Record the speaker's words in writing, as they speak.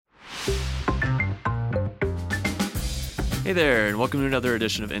Hey there, and welcome to another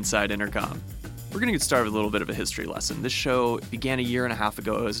edition of Inside Intercom. We're going to get started with a little bit of a history lesson. This show began a year and a half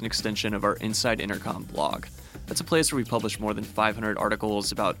ago as an extension of our Inside Intercom blog. That's a place where we publish more than 500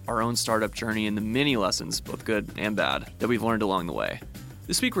 articles about our own startup journey and the many lessons, both good and bad, that we've learned along the way.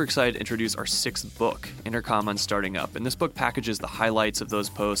 This week we're excited to introduce our 6th book, Intercom on Starting Up, and this book packages the highlights of those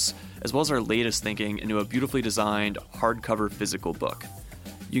posts as well as our latest thinking into a beautifully designed hardcover physical book.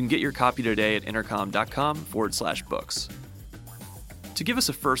 You can get your copy today at intercom.com/books. To give us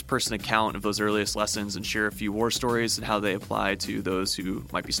a first-person account of those earliest lessons and share a few war stories and how they apply to those who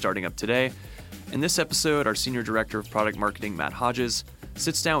might be starting up today, in this episode, our Senior Director of Product Marketing, Matt Hodges,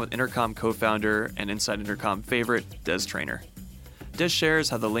 sits down with Intercom co-founder and Inside Intercom favorite, Des Traynor. Des shares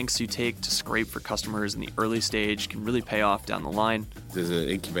how the links you take to scrape for customers in the early stage can really pay off down the line. There's an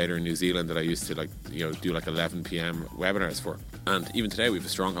incubator in New Zealand that I used to do 11 p.m. webinars for. And even today we have a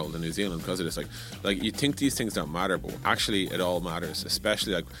stronghold in New Zealand because of this. Like you think these things don't matter, but actually it all matters.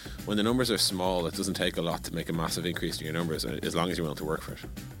 Especially like when the numbers are small, it doesn't take a lot to make a massive increase in your numbers, as long as you're willing to work for it.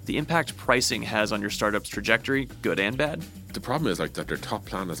 The impact pricing has on your startup's trajectory, good and bad. The problem is that their top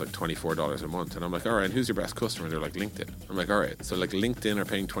plan is $24 a month, and I'm like, all right, and who's your best customer? And they're like, LinkedIn. I'm like, all right, so LinkedIn are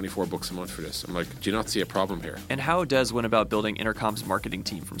paying $24 a month for this. I'm like, do you not see a problem here? And how Des went about building Intercom's marketing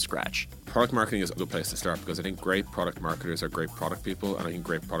team from scratch. Product marketing is a good place to start because I think great product marketers are great product people, and I think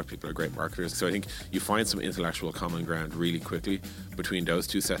great product people are great marketers. So I think you find some intellectual common ground really quickly between those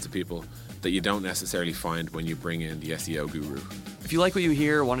two sets of people that you don't necessarily find when you bring in the SEO guru. If you like what you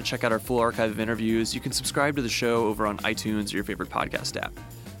hear or want to check out our full archive of interviews, you can subscribe to the show over on iTunes or your favorite podcast app.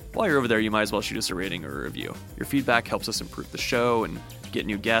 While you're over there, you might as well shoot us a rating or a review. Your feedback helps us improve the show and get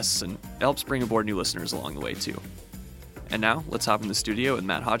new guests, and it helps bring aboard new listeners along the way, too. And now, let's hop in the studio with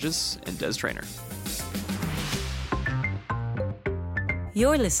Matt Hodges and Des Traynor.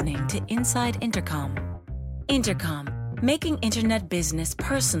 You're listening to Inside Intercom. Intercom, making internet business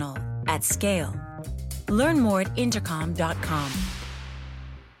personal at scale. Learn more at intercom.com.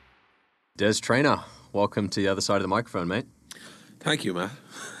 Des Traynor, welcome to the other side of the microphone, mate. Thank you, Matt.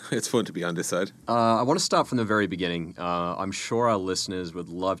 It's fun to be on this side. I want to start from the very beginning. I'm sure our listeners would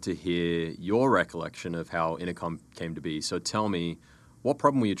love to hear your recollection of how Intercom came to be. So tell me, what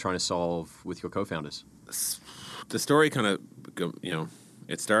problem were you trying to solve with your co-founders? The story kind of,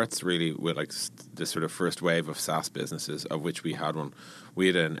 it starts really with this sort of first wave of SaaS businesses, of which we had one. We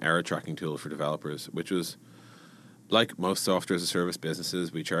had an error tracking tool for developers, which was like most software as a service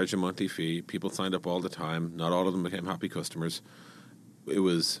businesses. We charged a monthly fee. People signed up all the time. Not all of them became happy customers. It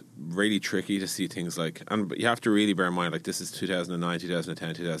was really tricky to see things but you have to really bear in mind, this is 2009,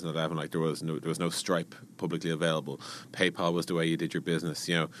 2010, 2011. There was no Stripe publicly available. PayPal was the way you did your business.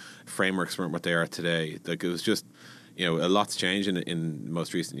 Frameworks weren't what they are today. It was just, a lot's changed in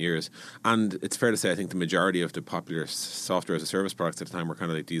most recent years. And it's fair to say, I think the majority of the popular software as a service products at the time were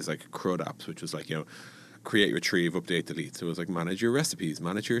kind of these CRUD apps, which was create, retrieve, update, delete. So it was manage your recipes,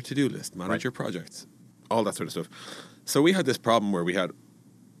 manage your to-do list, manage your projects, all that sort of stuff. So we had this problem where we had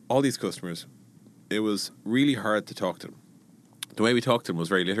all these customers. It was really hard to talk to them. The way we talked to them was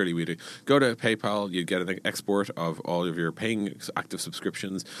very literally, we'd go to PayPal, you'd get an export of all of your paying active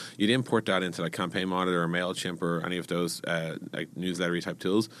subscriptions. You'd import that into Campaign Monitor or MailChimp or any of those newslettery type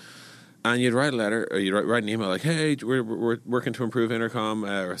tools. And you'd write a letter, or you'd write an email hey, we're working to improve Intercom.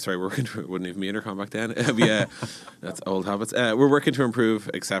 It wouldn't even be Intercom back then. Yeah, that's old habits. We're working to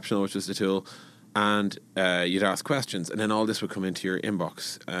improve Exceptional, which is the tool. And you'd ask questions, and then all this would come into your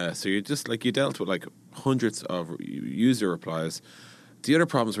inbox. So you just you dealt with hundreds of user replies. The other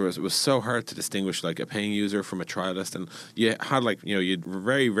problems were it was so hard to distinguish a paying user from a trialist, and you had you'd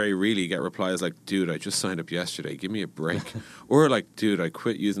very, very really get replies dude, I just signed up yesterday, give me a break. Or dude, I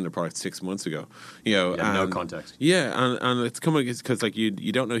quit using the product 6 months ago. No context. Yeah, and it's coming because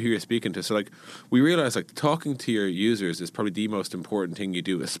you don't know who you're speaking to. So we realized talking to your users is probably the most important thing you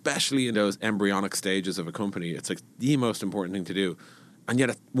do, especially in those embryonic stages of a company. It's the most important thing to do, and yet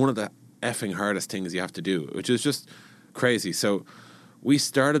it's one of the effing hardest things you have to do, which is just crazy. So we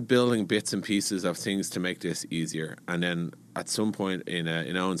started building bits and pieces of things to make this easier. And then at some point in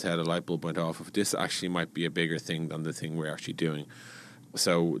Owen's head, a light bulb went off of this actually might be a bigger thing than the thing we're actually doing.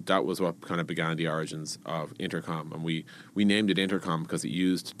 So that was what kind of began the origins of Intercom. And we named it Intercom because it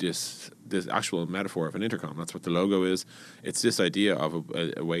used this actual metaphor of an intercom. That's what the logo is. It's this idea of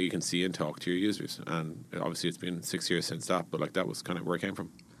a way you can see and talk to your users. And obviously it's been 6 years since that, but that was kind of where it came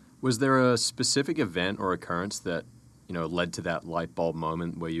from. Was there a specific event or occurrence that led to that light bulb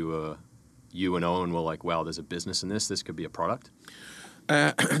moment where you and Owen were wow, there's a business in this. This could be a product?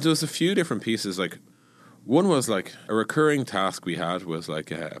 There was a few different pieces. One was like a recurring task we had was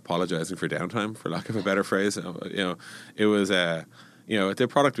like apologizing for downtime, for lack of a better phrase. It was the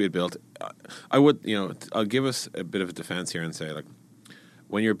product we had built. I'll give us a bit of a defense here and say, like,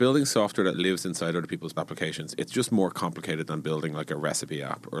 when you're building software that lives inside other people's applications, it's just more complicated than building like a recipe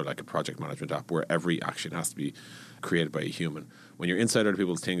app or like a project management app where every action has to be created by a human. When you're inside other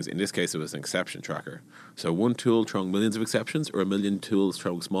people's things, in this case, it was an exception tracker. So one tool throwing millions of exceptions or a million tools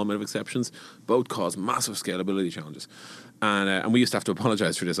throwing a small amount of exceptions, both cause massive scalability challenges. And we used to have to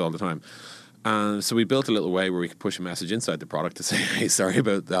apologize for this all the time. And so we built a little way where we could push a message inside the product to say, hey, sorry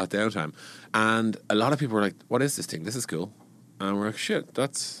about that downtime. And a lot of people were like, what is this thing? This is cool. And we're like, shit,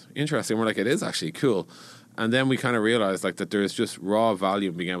 that's interesting. We're like, it is actually cool. And then we kind of realized like that there's just raw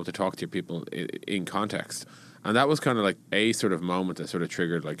value in being able to talk to your people in context. And that was kind of like a sort of moment that sort of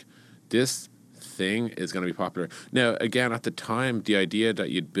triggered like, this thing is going to be popular. Now, again, at the time, the idea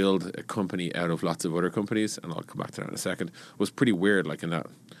that you'd build a company out of lots of other companies, and I'll come back to that in a second, was pretty weird. Like in that,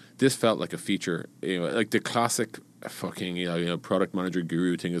 this felt like a feature, like the classic fucking product manager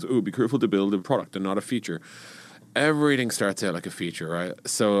guru thing is, oh, be careful to build a product and not a feature. Everything starts out like a feature, right?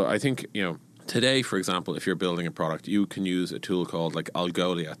 So I think, today, for example, if you're building a product, you can use a tool called like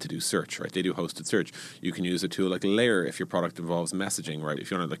Algolia to do search, right? They do hosted search. You can use a tool like Layer if your product involves messaging, right?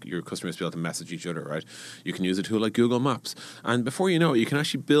 If you want like your customers to be able to message each other, right? You can use a tool like Google Maps. And before you know it, you can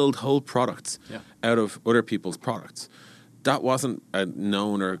actually build whole products out of other people's products. That wasn't a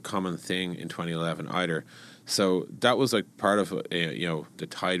known or common thing in 2011 either. So that was like part of the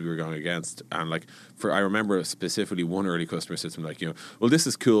tide we were going against, and like I remember specifically one early customer said something like, well, this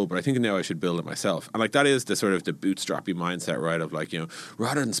is cool, but I think now I should build it myself. And like that is the sort of the bootstrappy mindset, right? Of like,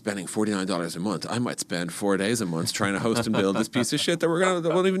 rather than spending $49 a month, I might spend 4 days a month trying to host and build this piece of shit that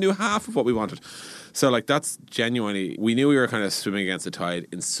won't even do half of what we wanted. So like that's genuinely, we knew we were kind of swimming against the tide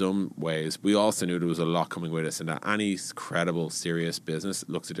in some ways. We also knew there was a lot coming with us, and that any credible, serious business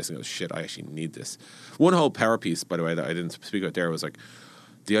looks at this and goes, shit, I actually need this. One whole power piece, by the way, that I didn't speak about there was like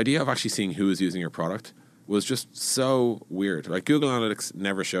the idea of actually seeing who is using your product was just so weird. Like Google Analytics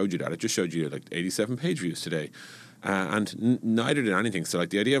never showed you that. It just showed you like 87 page views today. And neither did anything. So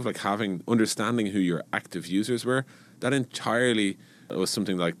like the idea of like understanding who your active users were, that entirely was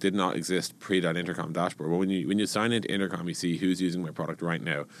something like did not exist pre that Intercom dashboard. But when you sign into Intercom, you see who's using my product right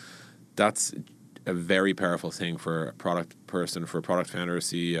now. That's a very powerful thing for a product person, for a product founder,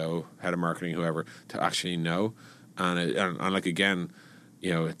 CEO, head of marketing, whoever, to actually know. And like again,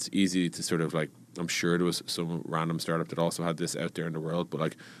 it's easy to sort of like, I'm sure there was some random startup that also had this out there in the world, but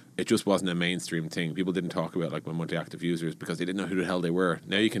like it just wasn't a mainstream thing. People didn't talk about like my monthly active users because they didn't know who the hell they were.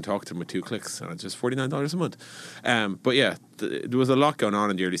 Now you can talk to them with 2 clicks, and it's just $49 a month. But yeah, there was a lot going on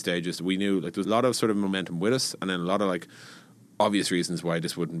in the early stages. We knew like there was a lot of sort of momentum with us, and then a lot of like obvious reasons why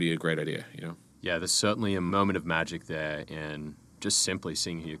this wouldn't be a great idea. Yeah, there's certainly a moment of magic there in just simply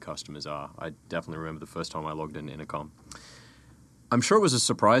seeing who your customers are. I definitely remember the first time I logged into Intercom. I'm sure it was a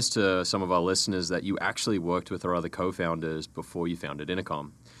surprise to some of our listeners that you actually worked with our other co-founders before you founded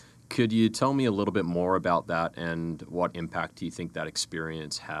Intercom. Could you tell me a little bit more about that, and what impact do you think that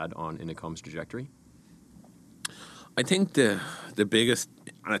experience had on Intercom's trajectory? I think the biggest,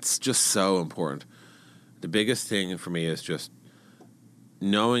 and it's just so important, the biggest thing for me is just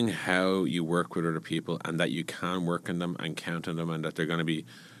knowing how you work with other people, and that you can work on them and count on them, and that they're going to be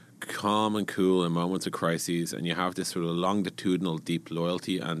calm and cool in moments of crises, and you have this sort of longitudinal deep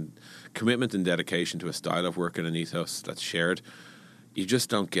loyalty and commitment and dedication to a style of work and an ethos that's shared. You just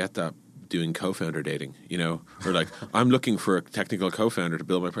don't get that doing co-founder dating, or like I'm looking for a technical co-founder to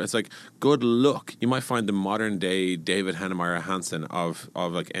build my product. It's like, good luck. You might find the modern day David Heinemeier Hansen of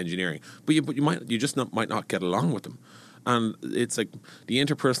like engineering, but you might not get along with them. And it's like the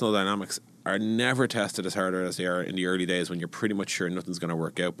interpersonal dynamics are never tested as hard as they are in the early days when you're pretty much sure nothing's going to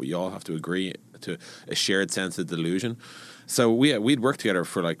work out, but you all have to agree to a shared sense of delusion. So we'd worked together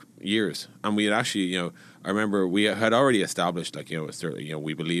for like years, and we had actually, I remember we had already established like,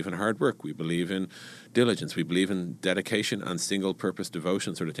 we believe in hard work, we believe in diligence, we believe in dedication and single purpose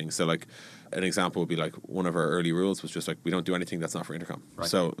devotion sort of thing. So like an example would be like one of our early rules was just like, we don't do anything that's not for Intercom. Right.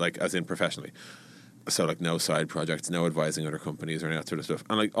 So like as in professionally. So like no side projects, no advising other companies or any of that sort of stuff.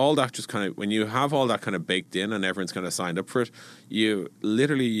 And like all that just kind of, when you have all that kind of baked in and everyone's kind of signed up for it, you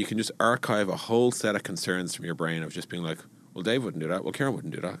can just archive a whole set of concerns from your brain of just being like, well, Dave wouldn't do that. Well, Kieran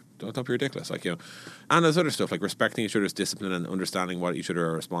wouldn't do that. Don't be ridiculous. Like, and there's other stuff like respecting each other's discipline and understanding what each other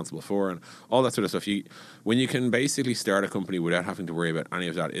are responsible for and all that sort of stuff. When you can basically start a company without having to worry about any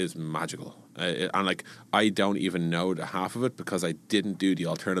of that is magical. And like, I don't even know the half of it because I didn't do the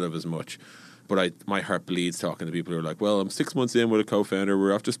alternative as much. But my heart bleeds talking to people who are like, well, I'm 6 months in with a co-founder.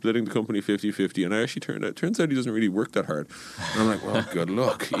 We're after splitting the company 50-50. And I actually turns out he doesn't really work that hard. And I'm like, well, good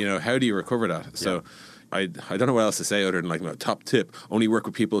luck. How do you recover that? So I don't know what else to say other than like, no, top tip, only work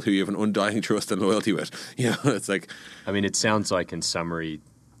with people who you have an undying trust and loyalty with. It's like... I mean, it sounds like in summary,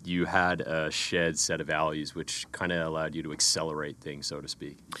 you had a shared set of values which kind of allowed you to accelerate things, so to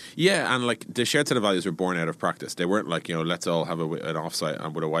speak. Yeah, and like the shared set of values were born out of practice. They weren't like, let's all have an offsite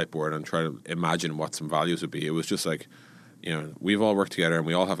with a whiteboard and try to imagine what some values would be. It was just like, we've all worked together and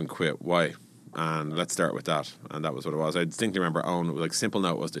we all haven't quit. Why? And let's start with that. And that was what it was. I distinctly remember Owen, like Simple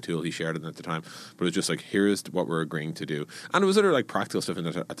Note was the tool he shared it at the time, but it was just like, here's what we're agreeing to do. And it was other like practical stuff in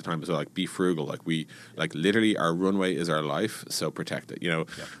it at the time as well, like be frugal. Like we, like literally our runway is our life, so protect it.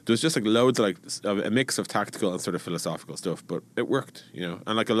 There's just like loads of like a mix of tactical and sort of philosophical stuff, but it worked,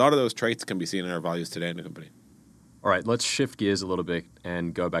 and like a lot of those traits can be seen in our values today in the company. All right, let's shift gears a little bit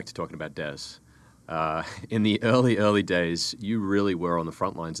and go back to talking about Des. In the early days, you really were on the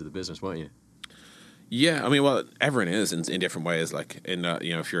front lines of the business, weren't you? Yeah, I mean, well, everyone is in different ways. Like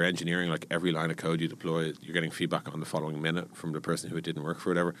if you're engineering, like every line of code you deploy, you're getting feedback on the following minute from the person who it didn't work for,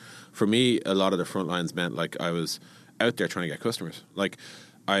 whatever. For me, a lot of the front lines meant like I was out there trying to get customers. Like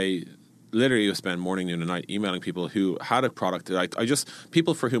I literally would spend morning, noon, and night emailing people who had a product that I just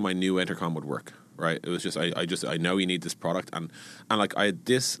people for whom I knew Intercom would work. Right, it was just I know you need this product, and like I had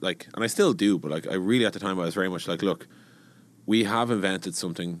this like, and I still do, but like I really at the time I was very much like, look, we have invented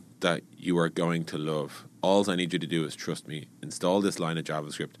something that you are going to love. All I need you to do is trust me. Install this line of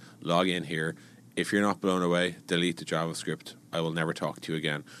JavaScript. Log in here. If you're not blown away, delete the JavaScript. I will never talk to you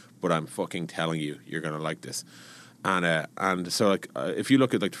again. But I'm fucking telling you, you're going to like this. And so like if you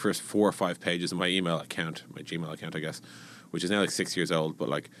look at like the first 4 or 5 pages of my email account, my Gmail account, I guess, which is now like 6 years old, but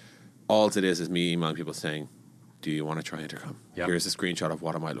like all it is me emailing people saying, do you want to try Intercom? Yep. Here's a screenshot of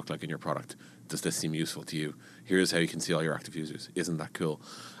what it might look like in your product. Does this seem useful to you? Here's how you can see all your active users. Isn't that cool?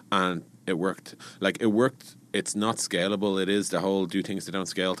 And it worked. Like, it worked. It's not scalable. It is the whole do things that don't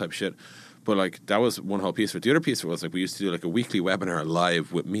scale type shit. But, like, that was one whole piece of it. The other piece of it was, like, we used to do, like, a weekly webinar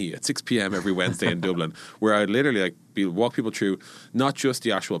live with me at 6 p.m. every Wednesday in Dublin, where I'd literally, like, walk people through not just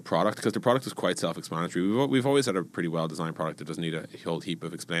the actual product, because the product is quite self-explanatory. We've always had a pretty well-designed product that doesn't need a whole heap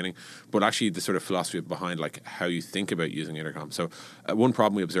of explaining, but actually the sort of philosophy behind, like, how you think about using Intercom. So one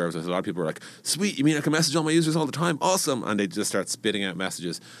problem we observed is a lot of people were like, sweet, you mean I can message all my users all the time? Awesome! And they just start spitting out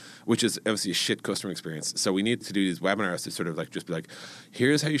messages, which is obviously a shit customer experience. So we need to do these webinars to sort of like just be like,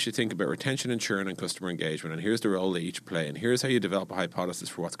 here's how you should think about retention and churn and customer engagement, and here's the role they each play, and here's how you develop a hypothesis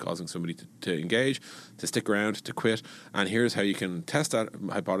for what's causing somebody to engage, to stick around, to quit, and here's how you can test that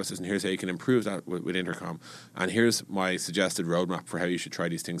hypothesis, and here's how you can improve that with Intercom, and here's my suggested roadmap for how you should try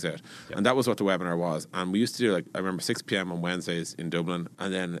these things out. Yep. And that was what the webinar was. And we used to do, like, I remember 6 p.m. on Wednesdays in Dublin,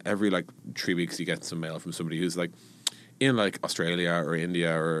 and then every like 3 weeks you get some mail from somebody who's like in like Australia or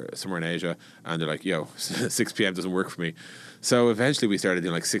India or somewhere in Asia, and they're like, yo, 6 p.m. doesn't work for me. So eventually we started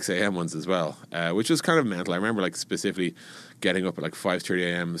doing like 6 a.m. ones as well, which was kind of mental. I remember like specifically getting up at like 5:30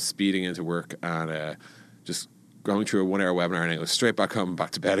 a.m., speeding into work, and just going through a 1 hour webinar, and it was straight back home, back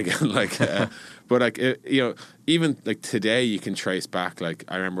to bed again. But like, even like today you can trace back. Like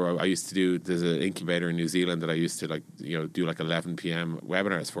I remember I used to do, there's an incubator in New Zealand that I used to like, do like 11 p.m.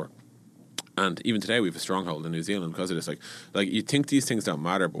 webinars for. And even today we have a stronghold in New Zealand because of this. Like you think these things don't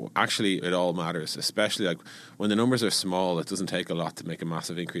matter, but actually it all matters. Especially like when the numbers are small, it doesn't take a lot to make a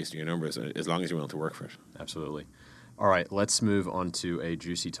massive increase in your numbers, as long as you're willing to work for it. Absolutely. All right, let's move on to a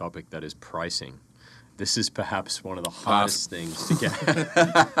juicy topic that is pricing. This is perhaps one of the hardest things to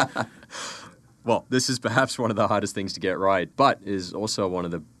get. Well, this is perhaps one of the hardest things to get right, but is also one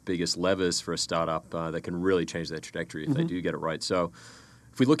of the biggest levers for a startup that can really change their trajectory if they do get it right. So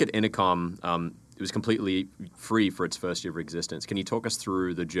if we look at Intercom, it was completely free for its first year of existence. Can you talk us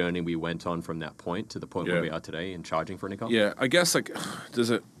through the journey we went on from that point to the point where we are today in charging for Intercom? Yeah, I guess like there's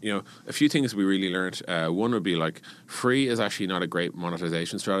a few things we really learned. One would be like free is actually not a great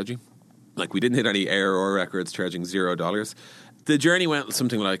monetization strategy. Like we didn't hit any ARR records charging $0. The journey went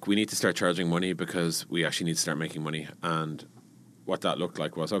something like we need to start charging money because we actually need to start making money. And what that looked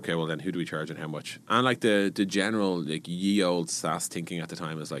like was, okay, well then who do we charge and how much? And like the general like ye old SaaS thinking at the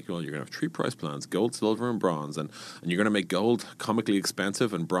time is like, well, you're going to have 3 price plans, gold, silver and bronze, and you're going to make gold comically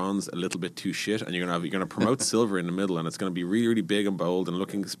expensive and bronze a little bit too shit, and you're going to promote silver in the middle, and it's going to be really, really big and bold and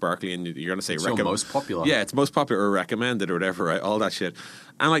looking sparkly, and you're going to say it's most popular. Yeah, it's most popular or recommended or whatever, right? All that shit.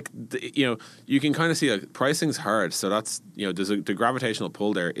 And like you can kind of see like pricing's hard, so that's the gravitational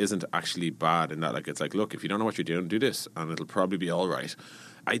pull there isn't actually bad in that like it's like, look, if you don't know what you're doing, do this and it'll probably be all right.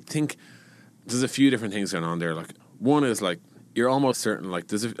 I think there's a few different things going on there. Like one is like you're almost certain, like,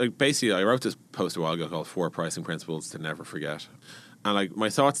 basically, I wrote this post a while ago called 4 Pricing Principles to Never Forget. And, like, my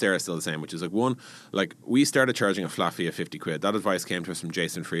thoughts there are still the same, which is, like, one, like, we started charging a flat fee of 50 quid. That advice came to us from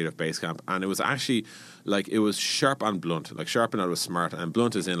Jason Fried of Basecamp. And it was actually, like, it was sharp and blunt. Like, sharp and it was smart. And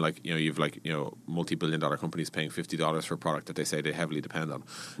blunt is in, like, you've, like, multi-billion-dollar companies paying $50 for a product that they say they heavily depend on,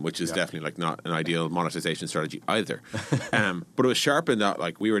 which is definitely, like, not an ideal monetization strategy either. But it was sharp in that,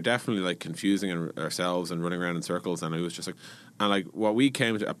 like, we were definitely, like, confusing ourselves and running around in circles. And it was just, like, and, like, what we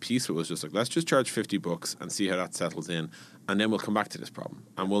came to a piece with was just, like, let's just charge $50 and see how that settles in. And then we'll come back to this problem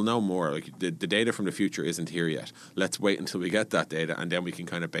and we'll know more. Like, the data from the future isn't here yet. Let's wait until we get that data and then we can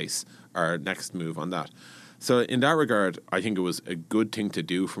kind of base our next move on that. So in that regard, I think it was a good thing to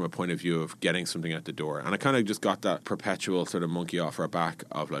do from a point of view of getting something out the door. And I kind of just got that perpetual sort of monkey off our back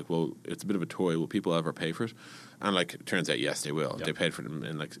of, like, well, it's a bit of a toy. Will people ever pay for it? And, like, it turns out, yes, they will. Yep. They paid for them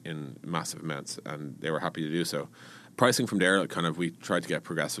in massive amounts and they were happy to do so. Pricing from there, like, kind of, we tried to get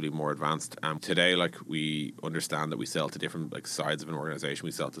progressively more advanced. Today, like, we understand that we sell to different, like, sides of an organization.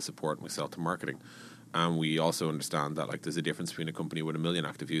 We sell to support and we sell to marketing. And we also understand that, like, there's a difference between a company with 1 million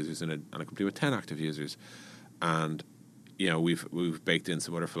active users and a company with 10 active users. And, we've baked in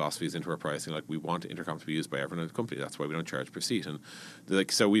some other philosophies into our pricing. Like, we want Intercom to be used by everyone in the company. That's why we don't charge per seat. And,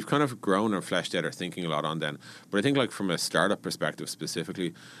 like, so we've kind of grown and fleshed out our thinking a lot on then. But I think, like, from a startup perspective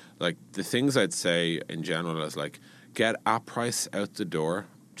specifically, like, the things I'd say in general is, like, get app price out the door.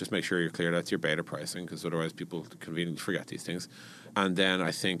 Just make sure you're clear that's your beta pricing, because otherwise people conveniently forget these things. And then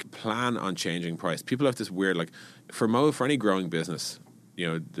I think plan on changing price. People have this weird, like, for any growing business,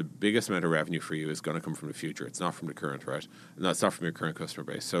 the biggest amount of revenue for you is going to come from the future. It's not from the current, right? And that's not from your current customer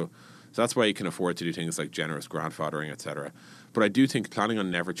base. So that's why you can afford to do things like generous grandfathering, etc. But I do think planning on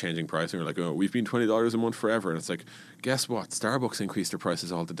never changing pricing, or like, oh, we've been $20 a month forever. And it's like, guess what? Starbucks increased their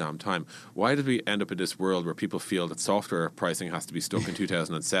prices all the damn time. Why did we end up in this world where people feel that software pricing has to be stuck in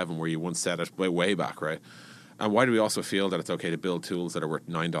 2007, where you once set it way back, right? And why do we also feel that it's okay to build tools that are worth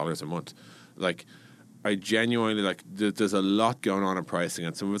 $9 a month? Like, I genuinely, like, there's a lot going on in pricing,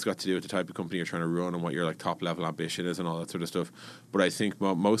 and some of it's got to do with the type of company you're trying to run and what your, like, top level ambition is and all that sort of stuff. But I think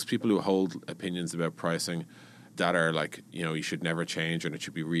most people who hold opinions about pricing that are like, you should never change and it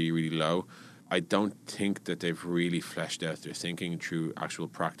should be really, really low, I don't think that they've really fleshed out their thinking through actual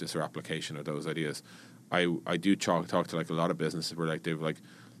practice or application of those ideas. I do talk to, like, a lot of businesses where, like,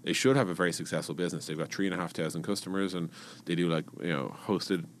 they should have a very successful business. They've got 3,500 customers and they do, like,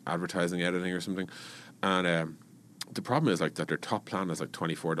 hosted advertising editing or something. And the problem is, like, that their top plan is like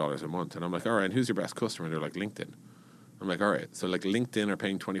 $24 a month. And I'm like, all right, and who's your best customer? And they're like, LinkedIn. I'm like, all right, so, like, LinkedIn are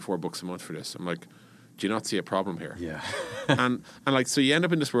paying $24 a month for this. I'm like, do you not see a problem here? Yeah. and like, so you end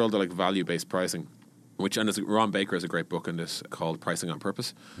up in this world of, like, value-based pricing. Ron Baker has a great book on this called Pricing on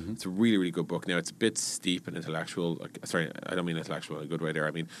Purpose. Mm-hmm. It's a really, really good book. Now, it's a bit steep and intellectual. Sorry, I don't mean intellectual in a good way there.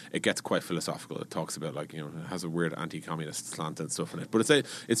 I mean, it gets quite philosophical. It talks about, like, it has a weird anti-communist slant and stuff in it. But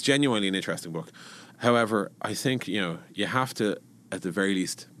it's genuinely an interesting book. However, I think, you have to, at the very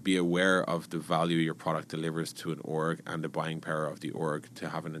least, be aware of the value your product delivers to an org and the buying power of the org to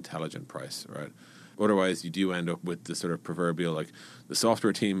have an intelligent price, right? Otherwise, you do end up with the sort of proverbial, like, the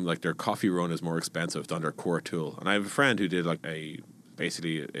software team, like, their coffee run is more expensive than their core tool. And I have a friend who did, like,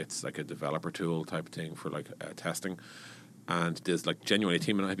 basically it's like a developer tool type of thing for, like, testing. And there's, like, genuinely a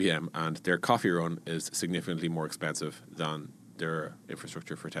team in IBM, and their coffee run is significantly more expensive than their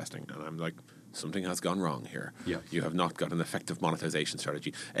infrastructure for testing. And I'm like, something has gone wrong here. Yeah. You have not got an effective monetization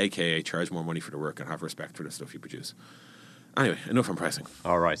strategy, aka charge more money for the work and have respect for the stuff you produce. Anyway, enough on pricing.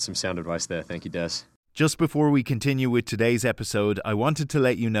 All right, some sound advice there. Thank you, Des. Just before we continue with today's episode, I wanted to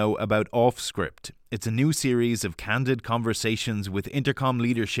let you know about Offscript. It's a new series of candid conversations with Intercom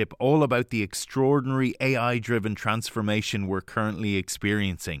leadership all about the extraordinary AI-driven transformation we're currently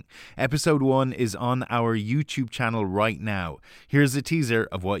experiencing. Episode 1 is on our YouTube channel right now. Here's a teaser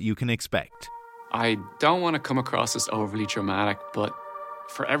of what you can expect. I don't want to come across as overly dramatic, but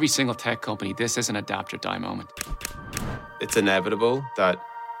for every single tech company, this is an adapt or die moment. It's inevitable that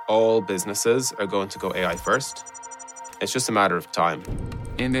all businesses are going to go AI first. It's just a matter of time.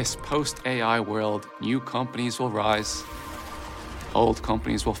 In this post-AI world, new companies will rise, old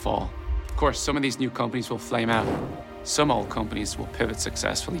companies will fall. Of course, some of these new companies will flame out. Some old companies will pivot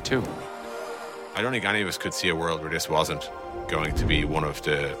successfully too. I don't think any of us could see a world where this wasn't going to be one of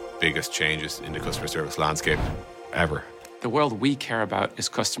the biggest changes in the customer service landscape ever. The world we care about is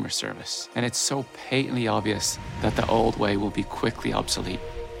customer service, and it's so patently obvious that the old way will be quickly obsolete.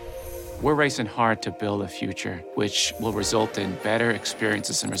 We're racing hard to build a future which will result in better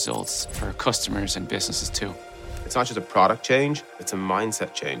experiences and results for customers and businesses too. It's not just a product change, it's a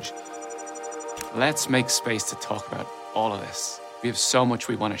mindset change. Let's make space to talk about all of this. We have so much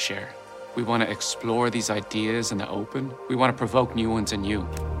we want to share. We want to explore these ideas in the open. We want to provoke new ones in you.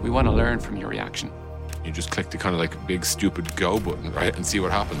 We want to learn from your reaction. You just click the kind of like big stupid go button, right, and see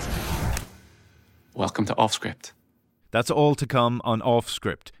what happens. Welcome to Offscript. That's all to come on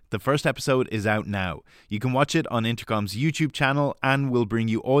Offscript. The first episode is out now. You can watch it on Intercom's YouTube channel, and we'll bring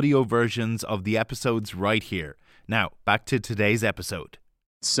you audio versions of the episodes right here. Now, back to today's episode.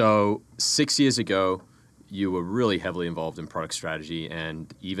 So 6 years ago, you were really heavily involved in product strategy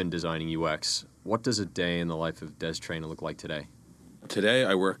and even designing UX. What does a day in the life of Des Traynor look like today? Today,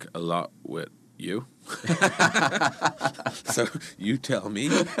 I work a lot with you. So you tell me.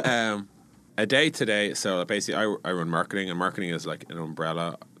 A day today, so basically I run marketing, and marketing is like an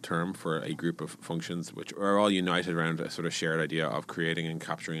umbrella term for a group of functions which are all united around a sort of shared idea of creating and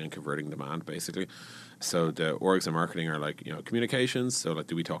capturing and converting demand, basically. So the orgs in marketing are like, communications. So like,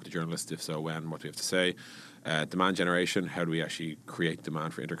 do we talk to journalists? If so, when? What do we have to say? Demand generation. How do we actually create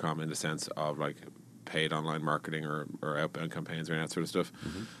demand for Intercom in the sense of like paid online marketing or outbound campaigns or any that sort of stuff.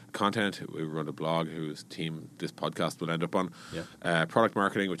 Mm-hmm. Content, we run a blog whose team this podcast will end up on. Yeah. Product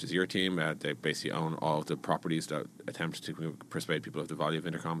marketing, which is your team, they basically own all of the properties that attempt to persuade people of the value of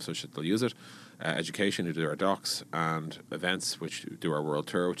Intercom such that they'll use it. Education, who do our docs, and events, which do our world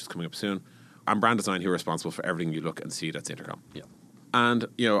tour, which is coming up soon. And brand design, who are responsible for everything you look and see that's Intercom. Yeah. And,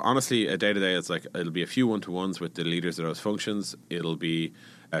 honestly, a day-to-day, it's like, it'll be a few one-to-ones with the leaders of those functions. It'll be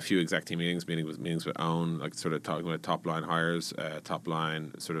a few exec team meetings with Owen, like sort of talking about top-line hires,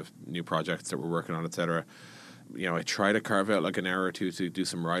 top-line sort of new projects that we're working on, etc. I try to carve out like an hour or two to do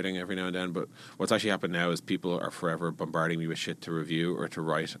some writing every now and then, but what's actually happened now is people are forever bombarding me with shit to review or to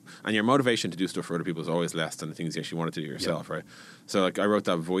write, and your motivation to do stuff for other people is always less than the things you actually wanted to do yourself, right? So like I wrote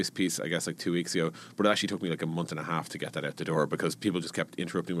that voice piece, I guess like 2 weeks ago, but it actually took me like a month and a half to get that out the door because people just kept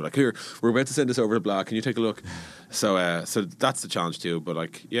interrupting me like, here, we're about to send this over to Blog, can you take a look? So that's the challenge too, but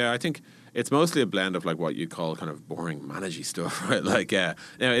like, yeah, I think it's mostly a blend of like what you call kind of boring managey stuff, right? Like, it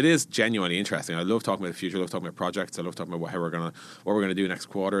is genuinely interesting. I love talking about the future. I love talking about projects. I love talking about what we're gonna do next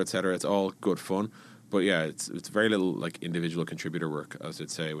quarter, etc. It's all good fun, but yeah, it's very little like individual contributor work, as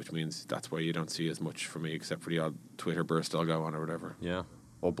I'd say, which means that's why you don't see as much from me, except for the odd Twitter burst I'll go on or whatever. Yeah,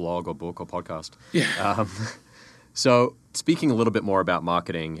 or blog, or book, or podcast. Yeah. So, speaking a little bit more about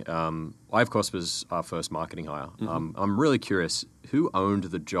marketing, I, of course, was our first marketing hire. Mm-hmm. I'm really curious, who owned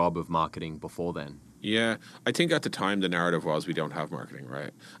the job of marketing before then? Yeah, I think at the time the narrative was we don't have marketing,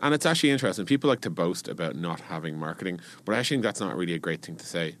 right? And it's actually interesting. People like to boast about not having marketing, but I actually think that's not really a great thing to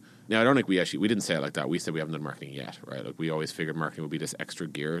say. Now, I don't think we didn't say it like that. We said we haven't done marketing yet, right? Like we always figured marketing would be this extra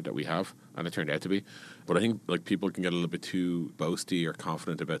gear that we have, and it turned out to be. But I think like people can get a little bit too boasty or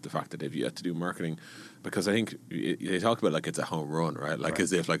confident about the fact that they've yet to do marketing, because I think they talk about like it's a home run, right? Like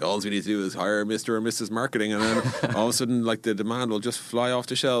as if like all we need to do is hire Mr. or Mrs. Marketing, and then all of a sudden like the demand will just fly off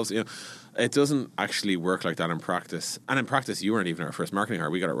the shelves. It doesn't actually work like that in practice. And in practice, you weren't even our first marketing hire.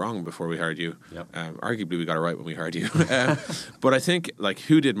 We got it wrong before we hired you. Yep. Arguably, we got it right when we hired you. But I think, like,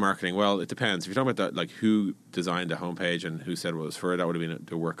 who did marketing? Well, it depends. If you're talking about that, like, who designed a homepage and who said what was for it, that would have been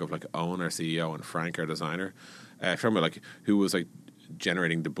the work of, like, Owen, our CEO, and Frank, our designer. If you're talking about, like, who was, like,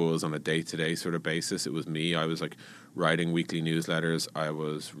 generating the buzz on a day-to-day sort of basis, it was me. I was, like, writing weekly newsletters. I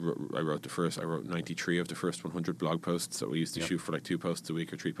wrote 93 of the first 100 blog posts that we used to shoot for like 2 posts a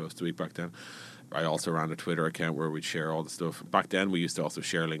week or 3 posts a week back then. I also ran a Twitter account where we'd share all the stuff. Back then we used to also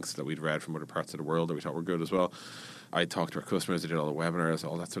share links that we'd read from other parts of the world that we thought were good as well. I talked to our customers, I did all the webinars,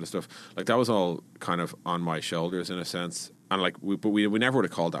 all that sort of stuff. Like that was all kind of on my shoulders in a sense. And like, we never would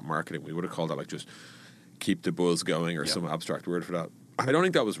have called that marketing. We would have called that like just keep the buzz going or some abstract word for that. I don't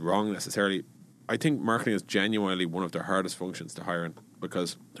think that was wrong necessarily. I think marketing is genuinely one of the hardest functions to hire in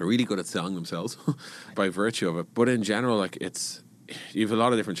because they're really good at selling themselves by virtue of it. But in general, like you have a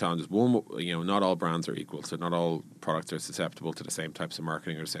lot of different challenges. One, not all brands are equal, so not all products are susceptible to the same types of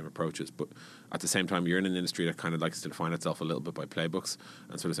marketing or the same approaches. But at the same time, you're in an industry that kind of likes to define itself a little bit by playbooks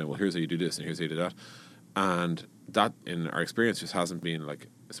and sort of saying, well, here's how you do this and here's how you do that. And that, in our experience, just hasn't been like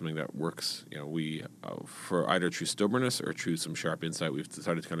something that works. We for either through stubbornness or through some sharp insight, we've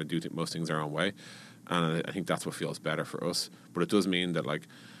decided to kind of do most things our own way, and I think that's what feels better for us. But it does mean that like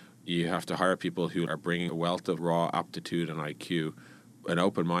you have to hire people who are bringing a wealth of raw aptitude and IQ, an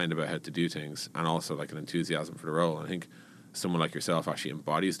open mind about how to do things, and also like an enthusiasm for the role. And I think someone like yourself actually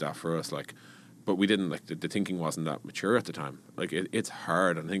embodies that for us. Like, but we didn't like the thinking wasn't that mature at the time. Like it's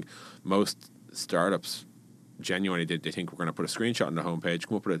hard, and I think most startups genuinely they think we're going to put a screenshot on the homepage,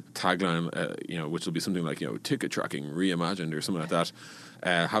 come up with a tagline, which will be something like ticket tracking reimagined or something like that.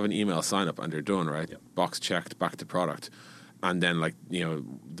 Have an email sign up and they're done, right? Yep. Box checked, back to product. And then, like, you know,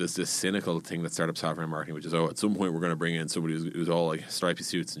 there's this cynical thing that startups have around marketing, which is, at some point we're going to bring in somebody who's all like stripy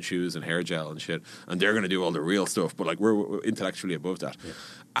suits and shoes and hair gel and shit, and they're going to do all the real stuff. But like, we're intellectually above that. Yeah.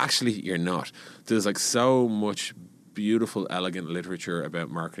 Actually, you're not. There's like so much beautiful, elegant literature about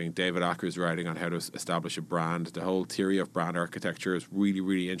marketing. David Acker's writing on how to establish a brand. The whole theory of brand architecture is really,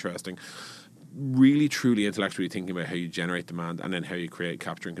 really interesting. Really, truly intellectually thinking about how you generate demand and then how you create,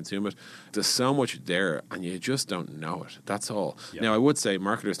 capture, and consume it. There's so much there, and you just don't know it. That's all. Yep. Now, I would say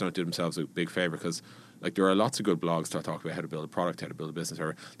marketers don't do themselves a big favor, because like, there are lots of good blogs to talk about how to build a product, how to build a business.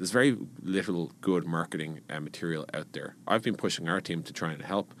 Or there's very little good marketing material out there. I've been pushing our team to try and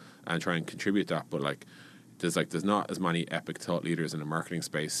help and try and contribute that, but there's not as many epic thought leaders in the marketing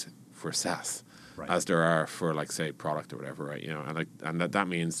space for SaaS. Right. As there are for, like, say, product or whatever, right? You know, and that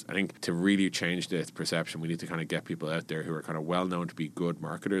means, I think, to really change this perception, we need to kind of get people out there who are kind of well known to be good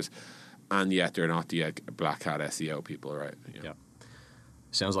marketers, and yet they're not the black hat SEO people, right? You know? Yeah.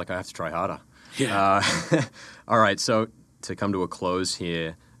 Sounds like I have to try harder. Yeah. All right. So to come to a close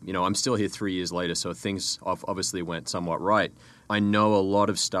here, you know, I'm still here 3 years later, so things obviously went somewhat right. I know a lot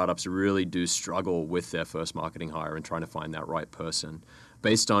of startups really do struggle with their first marketing hire and trying to find that right person.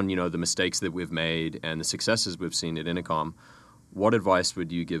 Based on, you know, the mistakes that we've made and the successes we've seen at Intercom, what advice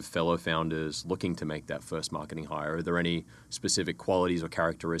would you give fellow founders looking to make that first marketing hire? Are there any specific qualities or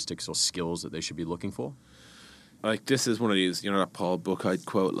characteristics or skills that they should be looking for? Like, this is one of these, you know, that Paul Buchheit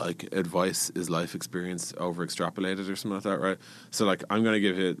quote, like, advice is life experience over extrapolated or something like that, right? So, like, I'm going to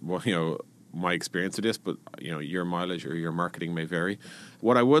give it, well, you know, my experience of this, but, you know, your mileage or your marketing may vary.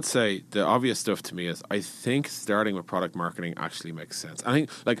 What I would say, the obvious stuff to me is, I think starting with product marketing actually makes sense. I think,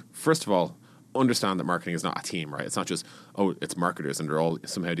 like, first of all, understand that marketing is not a team, right? It's not just, it's marketers and they're all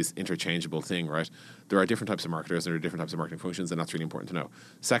somehow this interchangeable thing, right? There are different types of marketers and there are different types of marketing functions, and that's really important to know.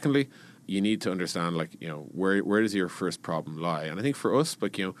 Secondly, you need to understand, like, you know, where does your first problem lie? And I think for us,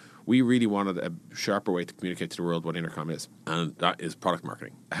 like, you know, we really wanted a sharper way to communicate to the world what Intercom is, and that is product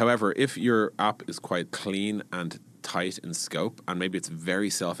marketing. However, if your app is quite clean and tight in scope, and maybe it's very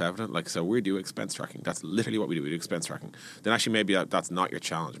self-evident, like, so we do expense tracking, that's literally what we do expense tracking, then actually maybe that's not your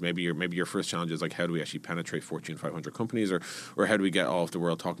challenge. Maybe your first challenge is, like, how do we actually penetrate Fortune 500 companies, or how do we get all of the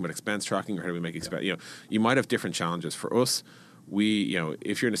world talking about expense tracking, or how do we make expense, you know, you might have different challenges. For us, you know,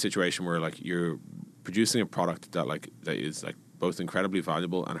 if you're in a situation where, like, you're producing a product that is like both incredibly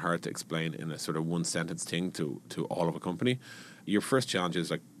valuable and hard to explain in a sort of one sentence thing to all of a company, your first challenge is,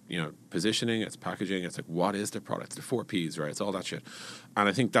 like, you know, positioning, it's packaging, it's like, what is the product? It's the 4 Ps, right? It's all that shit. And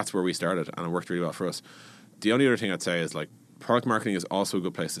I think that's where we started, and it worked really well for us. The only other thing I'd say is, like, product marketing is also a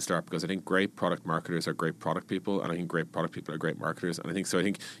good place to start, because I think great product marketers are great product people, and I think great product people are great marketers. And I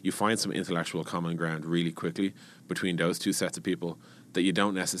think you find some intellectual common ground really quickly between those two sets of people that you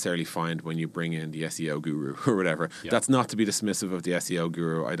don't necessarily find when you bring in the SEO guru or whatever. Yep. That's not to be dismissive of the SEO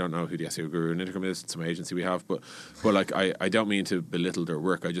guru. I don't know who the SEO guru in Intercom is. It's some agency we have, but like, I don't mean to belittle their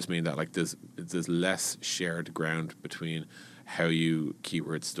work. I just mean that, like, there's less shared ground between how you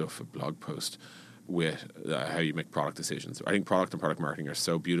keyword stuff a blog post with how you make product decisions. I think product and product marketing are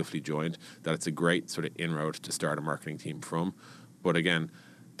so beautifully joined that it's a great sort of inroad to start a marketing team from. But again,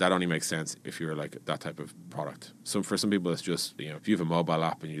 that only makes sense if you're, like, that type of product. So for some people, it's just, you know, if you have a mobile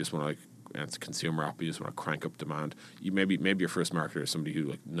app and you just want to, like, and it's a consumer app, you just want to crank up demand. You maybe your first marketer is somebody who,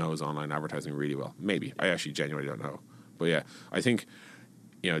 like, knows online advertising really well. Maybe. I actually genuinely don't know. But yeah, I think,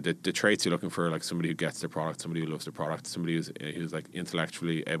 you know, the traits you're looking for, like, somebody who gets their product, somebody who loves their product, somebody who's like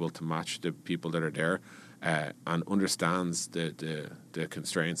intellectually able to match the people that are there, and understands the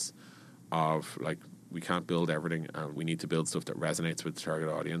constraints of, like, we can't build everything, and we need to build stuff that resonates with the target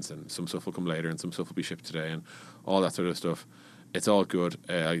audience, and some stuff will come later and some stuff will be shipped today, and all that sort of stuff. It's all good.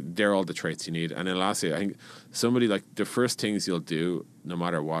 They're all the traits you need. And then lastly, I think somebody, like, the first things you'll do, no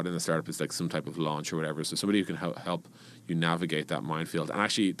matter what in the startup, is, like, some type of launch or whatever. So somebody who can help you navigate that minefield. And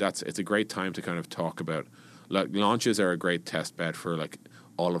actually, it's a great time to kind of talk about, like, launches are a great test bed for, like,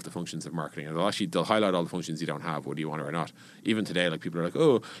 all of the functions of marketing, and they'll highlight all the functions you don't have, whether you want it or not. Even today, like, people are like,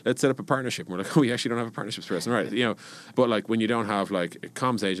 oh, let's set up a partnership, and we're like, oh, we actually don't have a partnerships person, right? You know, but, like, when you don't have, like, a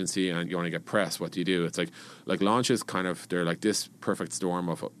comms agency and you want to get press, what do? It's like launches kind of, they're like this perfect storm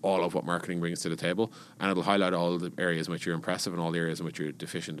of all of what marketing brings to the table, and it'll highlight all the areas in which you're impressive and all the areas in which you're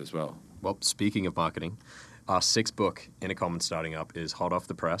deficient as well. Well, speaking of marketing, our 6th book, Intercom and Starting Up, is hot off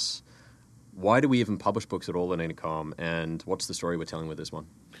the press. Why do we even publish books at all in Intercom, and what's the story we're telling with this one?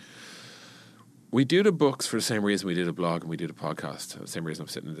 We do the books for the same reason we do the blog and we do the podcast. The same reason I'm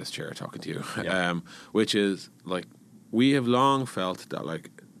sitting in this chair talking to you. Yeah. Which is, like, we have long felt that, like,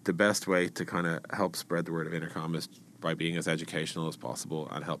 the best way to kind of help spread the word of Intercom is by being as educational as possible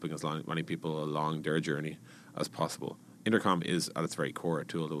and helping as many people along their journey as possible. Intercom is, at its very core, a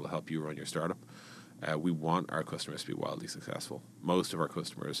tool that will help you run your startup. We want our customers to be wildly successful. Most of our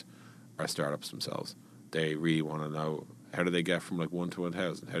customers are startups themselves. They really want to know, how do they get from like 1 to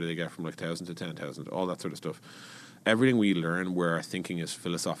 1,000? How do they get from like 1,000 to 10,000? All that sort of stuff. Everything we learn where our thinking is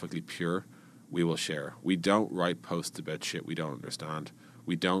philosophically pure, we will share. We don't write posts about shit we don't understand.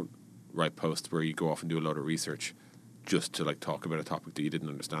 We don't write posts where you go off and do a load of research just to like talk about a topic that you didn't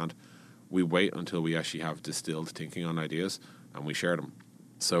understand. We wait until we actually have distilled thinking on ideas and we share them.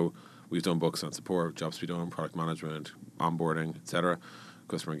 So we've done books on support, jobs to be done, product management, onboarding, etc.,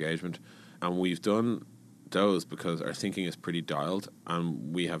 customer engagement. And we've done those because our thinking is pretty dialed,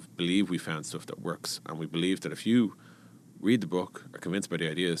 and we believe we found stuff that works. And we believe that if you read the book, are convinced by the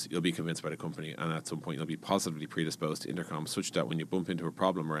ideas, you'll be convinced by the company, and at some point you'll be positively predisposed to Intercom, such that when you bump into a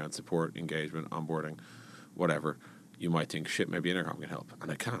problem around support, engagement, onboarding, whatever, you might think, shit, maybe Intercom can help,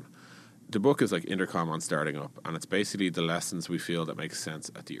 and it can. The book is like Intercom on starting up, and it's basically the lessons we feel that make sense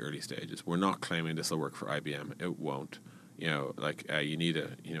at the early stages. We're not claiming this will work for IBM. It won't. You know, like you need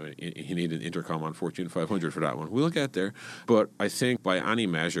an Intercom on Fortune 500 for that one. We'll get there, but I think by any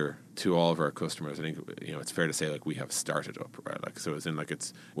measure, to all of our customers, I think it's fair to say like we have started up, right? Like so, as in like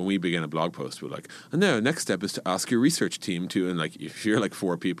it's when we begin a blog post, we're like, and now next step is to ask your research team to, and like if you're like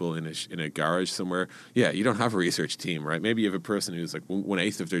 4 people in a garage somewhere, yeah, you don't have a research team, right? Maybe you have a person who's like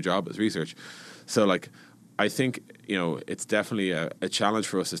 1/8 of their job is research. So like, I think it's definitely a challenge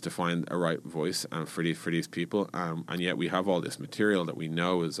for us is to find a right voice for these people, and yet we have all this material that we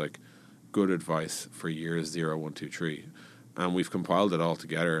know is like good advice for years 0, 1, 2, 3, and we've compiled it all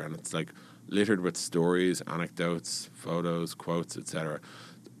together, and it's like littered with stories, anecdotes, photos, quotes, etc.,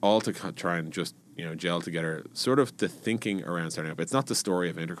 all to try and just gel together sort of the thinking around starting up. It's not the story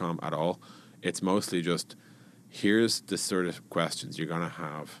of Intercom at all. It's mostly just here's the sort of questions you're gonna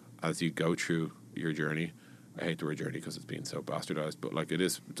have as you go through your journey. I hate the word journey because it's been so bastardized, but like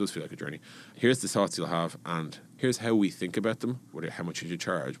it does feel like a journey. Here's the thoughts you'll have, and here's how we think about them. How much should you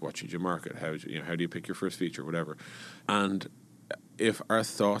charge? What should you market? How do you pick your first feature? Whatever. And if our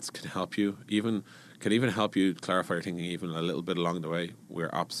thoughts can help you, even help you clarify your thinking even a little bit along the way, we're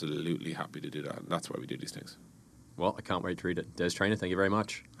absolutely happy to do that, and that's why we do these things. Well, I can't wait to read it. Des Traynor, thank you very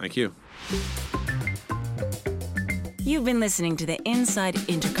much. Thank you. You've been listening to the Inside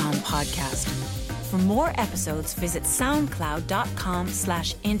Intercom podcast. For more episodes, visit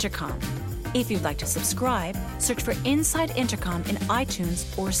soundcloud.com/intercom. If you'd like to subscribe, search for Inside Intercom in iTunes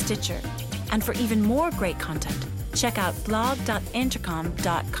or Stitcher. And for even more great content, check out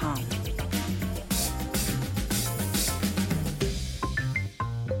blog.intercom.com.